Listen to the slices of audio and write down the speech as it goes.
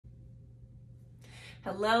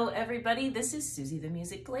Hello everybody, this is Susie the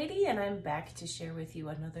Music Lady and I'm back to share with you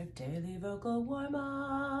another daily vocal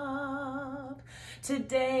warm-up.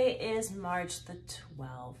 Today is March the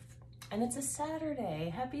 12th and it's a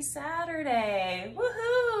Saturday. Happy Saturday!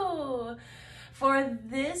 Woohoo! For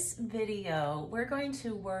this video, we're going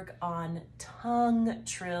to work on tongue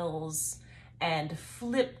trills and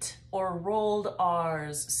flipped or rolled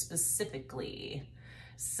R's specifically.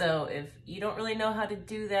 So if you don't really know how to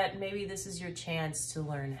do that, maybe this is your chance to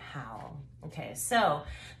learn how. Okay, so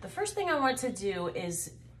the first thing I want to do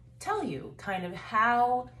is tell you kind of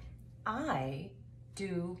how I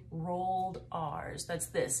do rolled R's. That's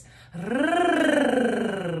this,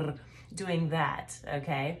 doing that,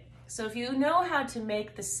 okay? So if you know how to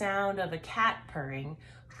make the sound of a cat purring,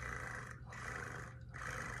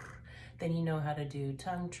 then you know how to do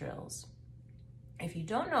tongue trills. If you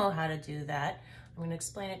don't know how to do that, I'm going to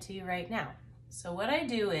explain it to you right now. So what I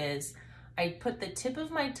do is I put the tip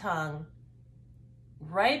of my tongue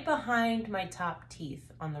right behind my top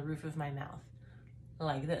teeth on the roof of my mouth,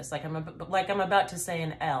 like this, like I'm about to say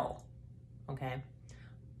an L, okay?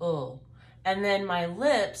 Oh, and then my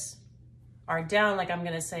lips are down like I'm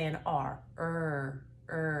going to say an R,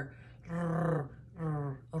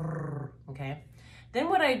 okay? Then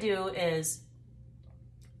what I do is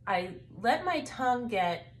I let my tongue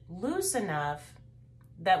get loose enough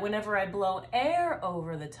that whenever I blow air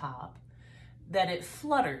over the top, that it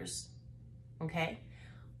flutters, okay?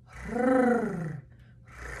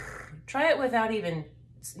 Try it without even,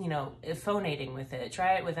 phonating with it.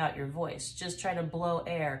 Try it without your voice. Just try to blow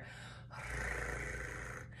air.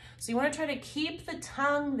 So you want to try to keep the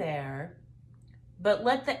tongue there, but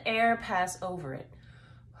let the air pass over it.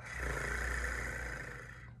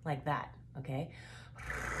 Like that, okay?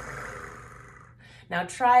 Now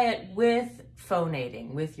try it with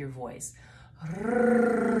phonating, with your voice.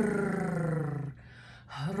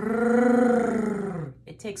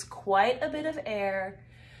 It takes quite a bit of air,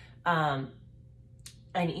 and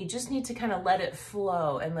you just need to kind of let it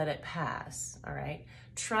flow and let it pass, all right?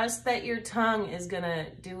 Trust that your tongue is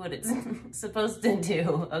gonna do what it's supposed to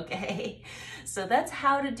do, okay? So that's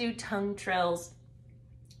how to do tongue trills.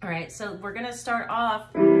 All right, so we're gonna start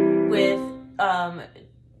off with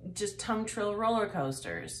just tongue trill roller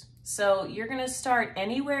coasters. So you're gonna start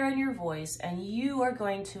anywhere in your voice and you are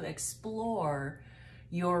going to explore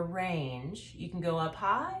your range. You can go up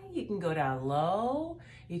high, you can go down low,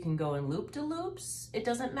 you can go in loop-de-loops. It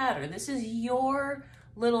doesn't matter. This is your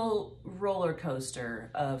little roller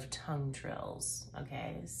coaster of tongue trills,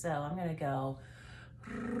 okay? So I'm gonna go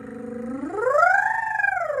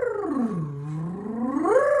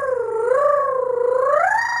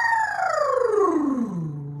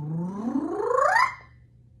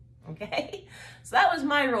okay? So that was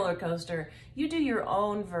my roller coaster. You do your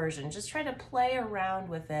own version. Just try to play around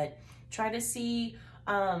with it. Try to see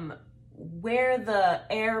where the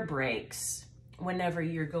air breaks whenever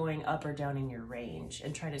you're going up or down in your range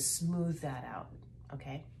and try to smooth that out,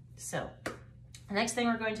 okay? So the next thing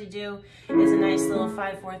we're going to do is a nice little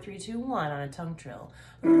 5, 4, 3, 2, 1 on a tongue trill.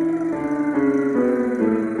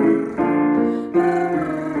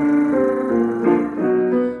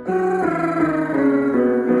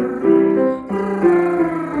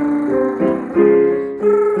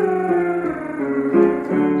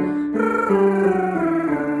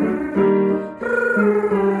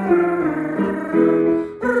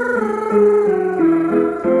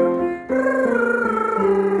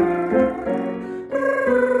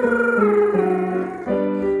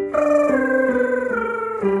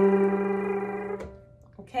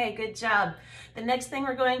 Okay, good job. The next thing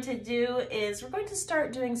we're going to do is we're going to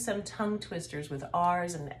start doing some tongue twisters with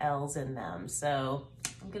R's and L's in them. So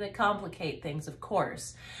I'm going to complicate things, of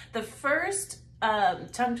course. The first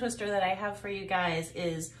tongue twister that I have for you guys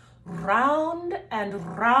is round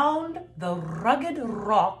and round the rugged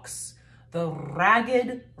rocks, the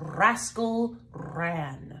ragged rascal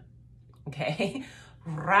ran. Okay,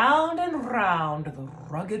 round and round the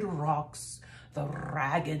rugged rocks, the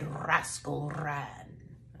ragged rascal ran.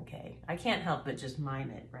 Okay, I can't help but just mime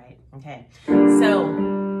it, right? Okay, so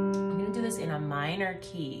I'm gonna do this in a minor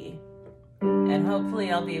key and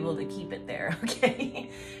hopefully I'll be able to keep it there, okay?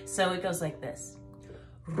 So it goes like this.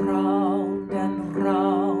 Round and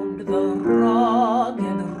round the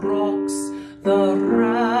rugged rocks, the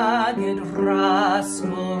ragged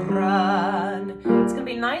rascal ran. It's gonna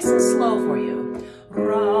be nice and slow for you.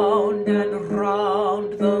 Round and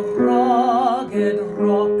round the rugged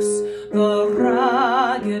rocks, the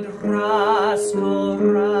ragged rascal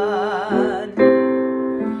ran.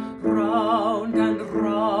 Round and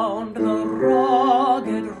round the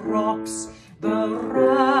rugged rocks, the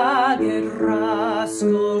ragged rascal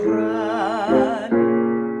rascal ran.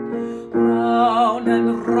 Round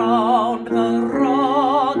and round the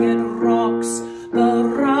rugged rocks, the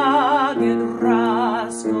ragged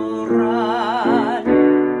rascal ran.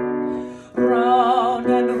 Round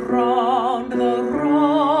and round the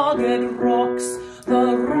rugged rocks,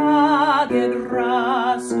 the ragged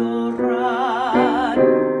rascal ran.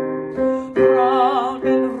 Round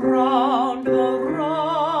and round the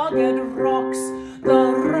rugged rocks,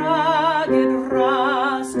 the ragged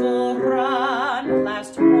rascal ran.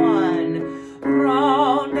 Last one.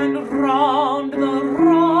 Round and round the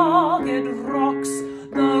rugged rocks,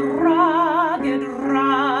 the ragged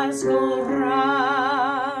rascal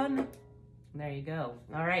ran. There you go.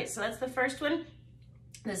 All right, so that's the first one.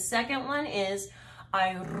 The second one is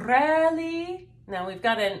I rarely. Now we've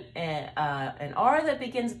got an R that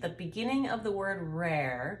begins at the beginning of the word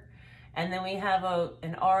rare, and then we have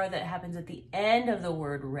an R that happens at the end of the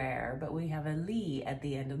word rare, but we have a lee at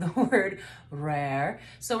the end of the word rare.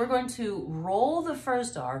 So we're going to roll the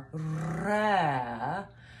first R, rare,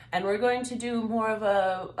 and we're going to do more of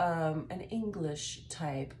an English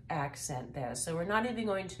type accent there. So we're not even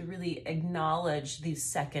going to really acknowledge the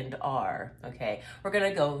second R, okay? We're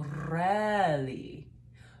gonna go rarely,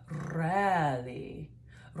 rarely,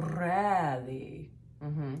 rarely,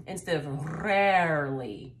 instead of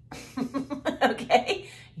rarely, okay?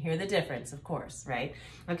 You hear the difference, of course, right?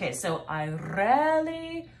 Okay, so I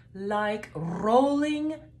rarely like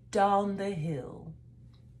rolling down the hill.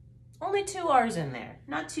 Only 2 R's in there,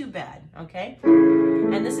 not too bad, okay?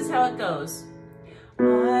 And this is how it goes.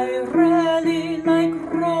 I rarely like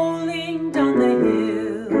rolling down the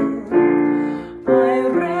hill. I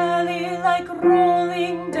rarely like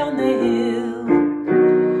rolling down the hill.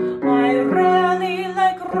 I rarely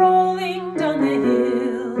like rolling down the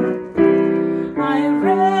hill. I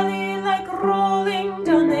rarely like rolling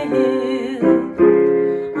down the hill.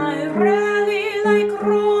 I rarely like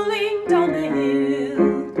rolling down the hill.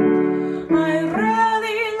 I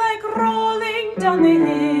rarely like rolling down the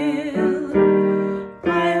hill.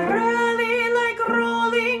 I rarely like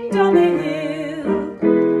rolling down the hill.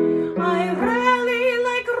 I rarely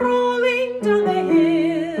like rolling down the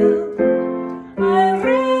hill. I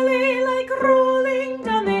rarely like rolling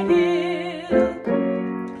down the hill.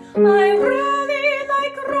 I rarely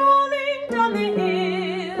like rolling down the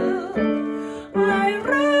hill. I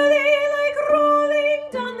rarely like rolling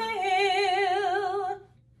down the hill.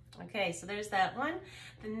 Okay, so there's that one.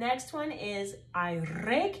 The next one is I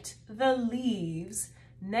raked the leaves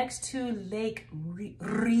next to Lake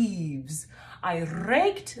Reeves. I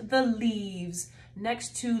raked the leaves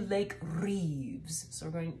next to Lake Reeves. So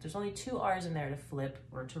we're going, there's only 2 R's in there to flip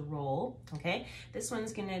or to roll, okay? This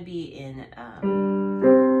one's gonna be in,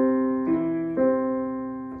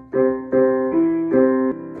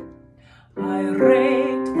 I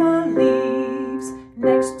raked the leaves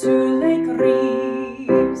next to Lake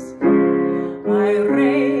Reeves. I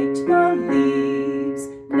raked the leaves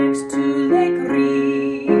next to Lake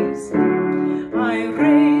Reeves. I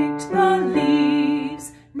raked the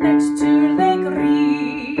leaves next to Lake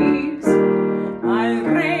Reeves. I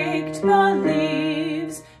raked the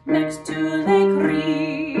leaves next to Lake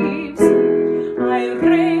Reeves. I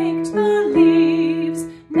raked the leaves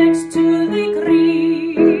next to Lake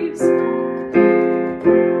Reeves.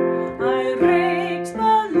 I raked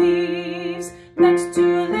the leaves next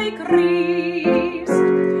to Lake Reeves.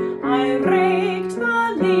 I raked the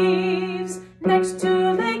leaves next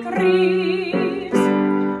to Lake Reeves.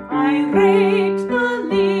 I raked the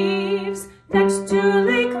leaves next to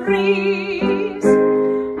Lake Reeves.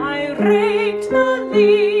 I raked the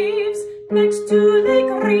leaves next to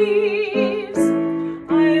Lake Reeves.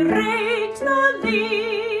 I raked the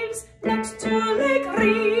leaves next to Lake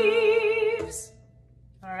Reeves.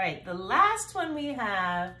 All right, the last one we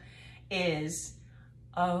have is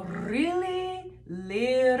a really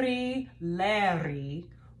leery Larry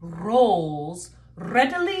rolls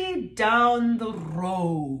readily down the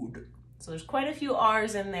road. So there's quite a few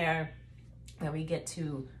R's in there that we get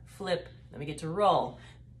to flip, that we get to roll.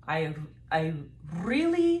 I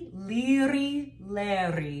really leery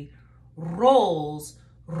Larry rolls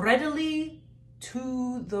readily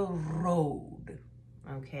to the road.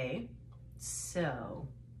 Okay, so.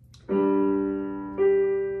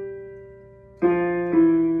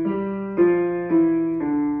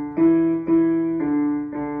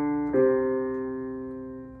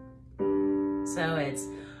 So it's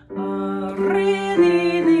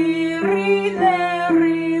really leery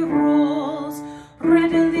Larry rolls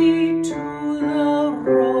readily to the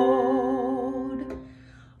road.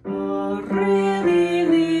 Really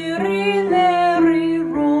leery Larry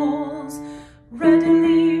rolls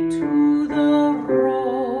readily to the road.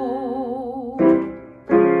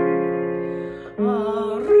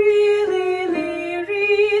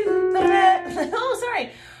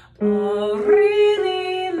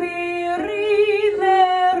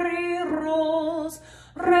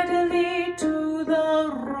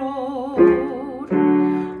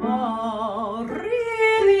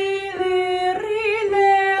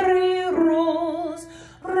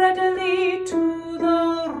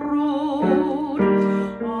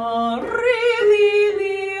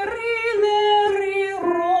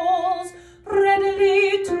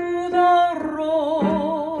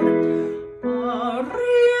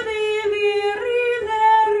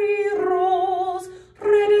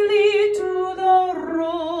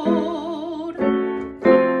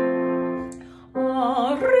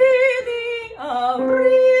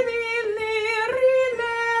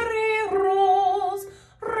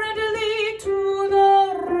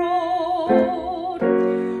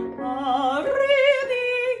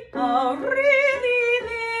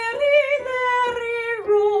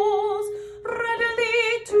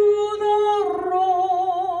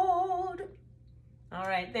 All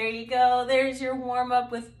right, there you go. There's your warm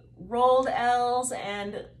up with rolled L's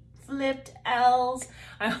and flipped L's.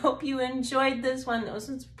 I hope you enjoyed this one. This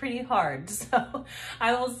was pretty hard. So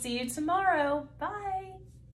I will see you tomorrow. Bye.